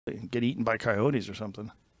get eaten by coyotes or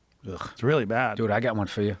something. Ugh. It's really bad. Dude, I got one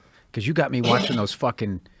for you. Because you got me watching those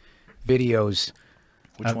fucking videos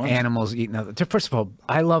of animals eating other. First of all,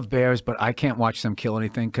 I love bears, but I can't watch them kill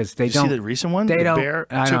anything because they don't. See the recent one? They the don't. bear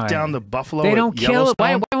took down the buffalo. They don't kill it.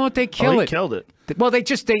 Why won't they kill it? They killed it. Well, they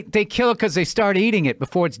kill it because they start eating it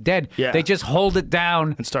before it's dead. Yeah. They just hold it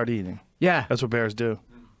down and start eating. Yeah. That's what bears do.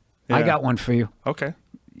 Yeah. I got one for you. Okay.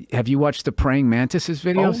 Have you watched the praying mantis's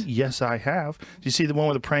videos? Oh, yes, I have. Do you see the one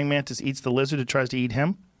where the praying mantis eats the lizard that tries to eat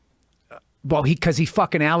him? Well, because he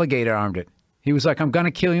fucking alligator armed it. He was like, I'm going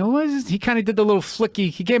to kill you. What is this? He kind of did the little flicky.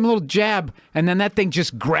 He gave him a little jab, and then that thing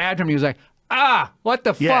just grabbed him. He was like, ah, what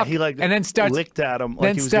the yeah, fuck? He like and then licked at him. Like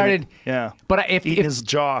then he was started, yeah. But if his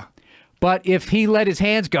jaw. But if he let his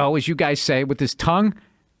hands go, as you guys say, with his tongue,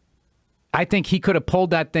 I think he could have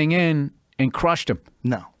pulled that thing in and crushed him.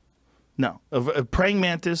 No. No. A praying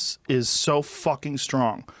mantis is so fucking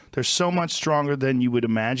strong. They're so much stronger than you would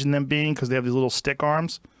imagine them being because they have these little stick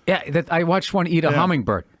arms. Yeah, I watched one eat a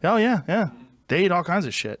hummingbird. Oh, yeah, yeah. They eat all kinds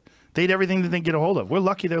of shit. They eat everything that they get a hold of. We're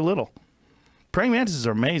lucky they're little. Praying mantises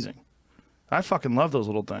are amazing. I fucking love those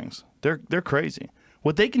little things. They're crazy.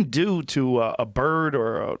 What they can do to a bird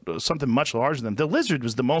or something much larger than them. The lizard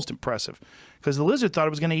was the most impressive because the lizard thought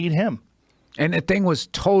it was going to eat him. And the thing was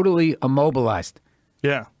totally immobilized.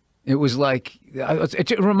 Yeah. It was like,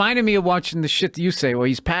 it reminded me of watching the shit that you say, where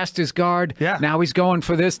he's past his guard, now he's going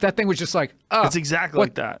for this. That thing was just like, oh. It's exactly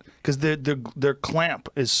like that. Because their clamp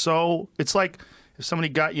is so, it's like if somebody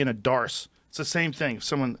got you in a darce. It's the same thing. If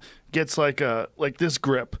someone gets like this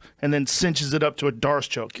grip and then cinches it up to a darce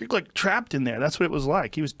choke, you're like trapped in there. That's what it was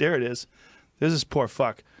like. There it is. There's this poor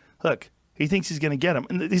fuck. Look, he thinks he's going to get him.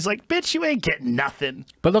 And he's like, bitch, you ain't getting nothing.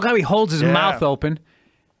 But look how he holds his mouth open.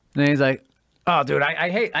 And then he's like, oh, dude,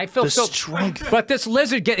 I feel so strength. But this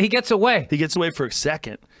lizard, he gets away. He gets away for a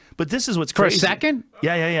second. But this is what's crazy. For a second?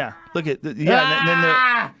 Yeah. Look at, and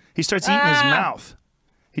then he starts eating his mouth.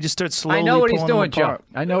 He just starts slowly I know what he's doing, Joe.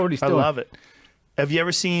 I know what he's doing. I love it. Have you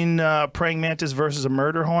ever seen praying mantis versus a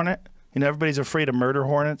murder hornet? You know, everybody's afraid of murder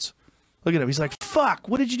hornets. Look at him. He's like, fuck,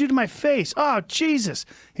 what did you do to my face? Oh, Jesus.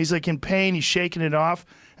 He's like in pain. He's shaking it off.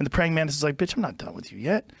 And the praying mantis is like, bitch, I'm not done with you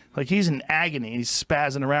yet. Like he's in agony. And he's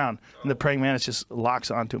spazzing around. And the praying mantis just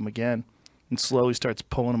locks onto him again and slowly starts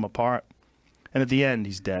pulling him apart. And at the end,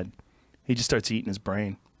 he's dead. He just starts eating his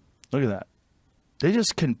brain. Look at that. They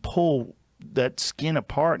just can pull that skin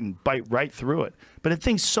apart and bite right through it. But that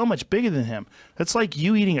thing's so much bigger than him. That's like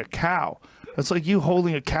you eating a cow. That's like you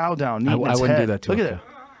holding a cow down. I wouldn't do that to him. Look at that.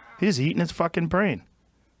 He's eating his fucking brain.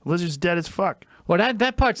 The lizard's dead as fuck. Well,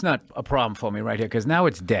 that part's not a problem for me right here because now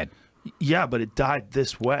it's dead. Yeah, but it died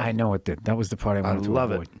this way. I know it did. That was the part I wanted to avoid. I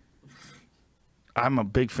love it. I'm a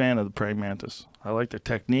big fan of the praying mantis. I like their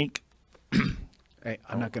technique. Hey,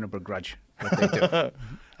 I'm not going to begrudge what they do.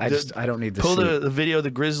 I don't need to pull the video of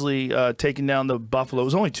the grizzly taking down the buffalo. It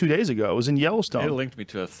was only 2 days ago. It was in Yellowstone. It linked me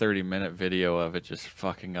to a 30-minute video of it just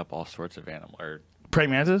fucking up all sorts of animals.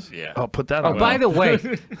 Praying mantis? Yeah. I'll put that on. Oh, by the way,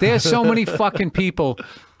 there's so many fucking people.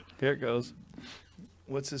 Here it goes.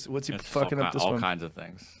 What's this? What's he fucking up this one? All kinds of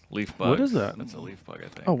things. Leaf bugs. What is that? That's a leaf bug, I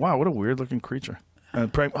think. Oh, wow. What a weird-looking creature. The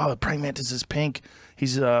praying mantis is pink.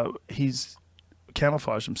 He's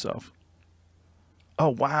camouflaged himself. Oh,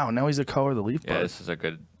 wow. Now he's the color of the leaf bug. Yeah, this is a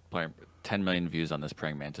good 10 million views on this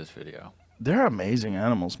praying mantis video. They're amazing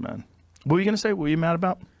animals, man. What were you going to say? What were you mad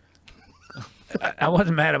about? I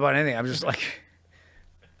wasn't mad about anything. I'm just like,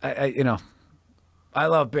 you know, I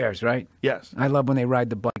love bears, right? Yes. I love when they ride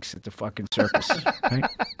the bikes at the fucking circus, right?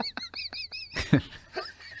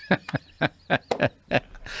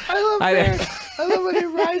 I love bears. I love when they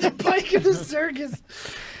ride a bike in the circus.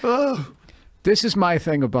 Oh. This is my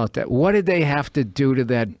thing about that. What did they have to do to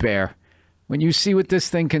that bear? When you see what this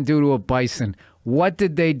thing can do to a bison, what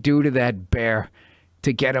did they do to that bear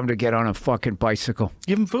to get him to get on a fucking bicycle?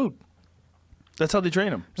 Give him food. That's how they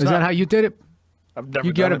train him. Is that how you did it? I've never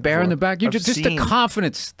you got a bear in the back? You just the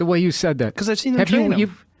confidence, the way you said that. Because I've seen them train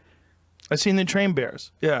them. I've seen them train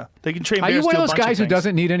bears. Yeah. They can train bears. Are you one of those guys who things.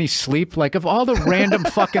 Doesn't need any sleep? Like, of all the random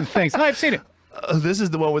fucking things. No, I've seen it. This is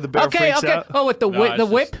the one where the bear freaks out. Oh, with the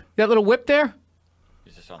whip? That little whip there?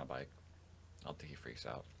 He's just on a bike. I don't think he freaks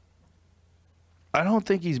out. I don't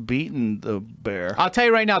think he's beaten the bear. I'll tell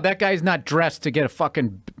you right now, that guy's not dressed to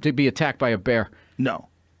to be attacked by a bear. No.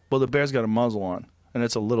 Well, the bear's got a muzzle on, and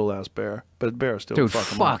it's a little-ass beir. But the bear still Dude, fuck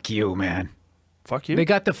him up. fuck you, man. Fuck you? They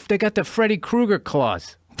got the Freddy Krueger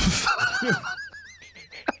claws. He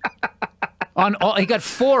got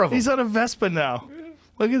 4 of them. He's on a Vespa now.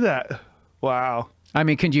 Look at that. Wow. I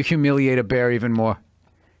mean, can you humiliate a bear even more?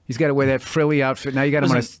 He's got to wear that frilly outfit. Now you got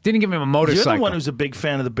him on a... Didn't give him a motorcycle. You're the one who's a big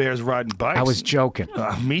fan of the Bears riding bikes. I was joking.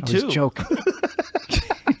 Me too. I was joking.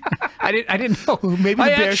 I didn't know. Maybe the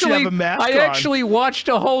Bears should have a mask on. I actually watched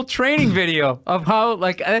a whole training video of how,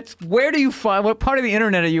 like, where do you find, what part of the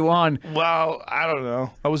internet are you on? Well, I don't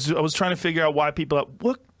know. I was trying to figure out why people,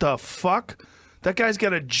 what the fuck? That guy's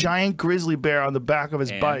got a giant grizzly bear on the back of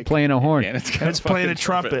his bike. Playing a horn. And it's playing a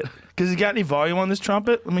trumpet. Because he got any volume on this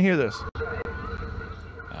trumpet? Let me hear this.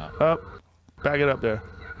 Up. Back it up there.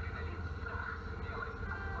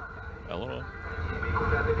 A little.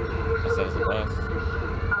 That says the bus.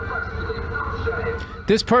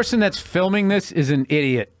 This person that's filming this is an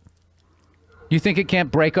idiot. You think it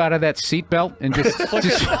can't break out of that seatbelt and just... Did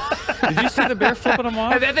you see the bear flipping him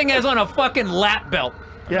off? That thing has on a fucking lap belt.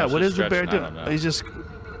 Yeah, what is the bear doing? He's just...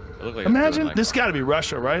 Like imagine, this got to be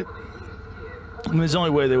Russia, right? I mean, the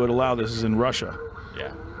only way they would allow this is in Russia.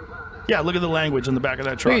 Yeah. Yeah, look at the language on the back of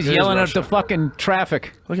that truck. He's yelling at the fucking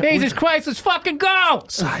traffic. Jesus Christ, let's fucking go!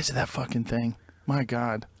 Size of that fucking thing. My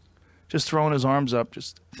God. Just throwing his arms up,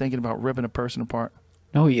 just thinking about ripping a person apart.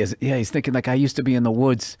 No, he is. Yeah, he's thinking like I used to be in the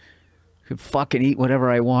woods. Could fucking eat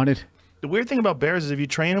whatever I wanted. The weird thing about bears is if you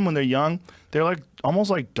train them when they're young, they're like almost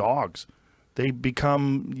like dogs. They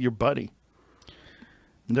become your buddy.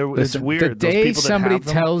 It's weird. The day somebody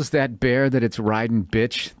tells that bear that it's riding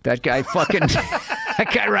bitch, that guy fucking, that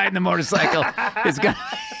guy riding the motorcycle is gonna,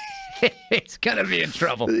 he's gonna be in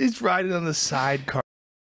trouble. He's riding on the sidecar.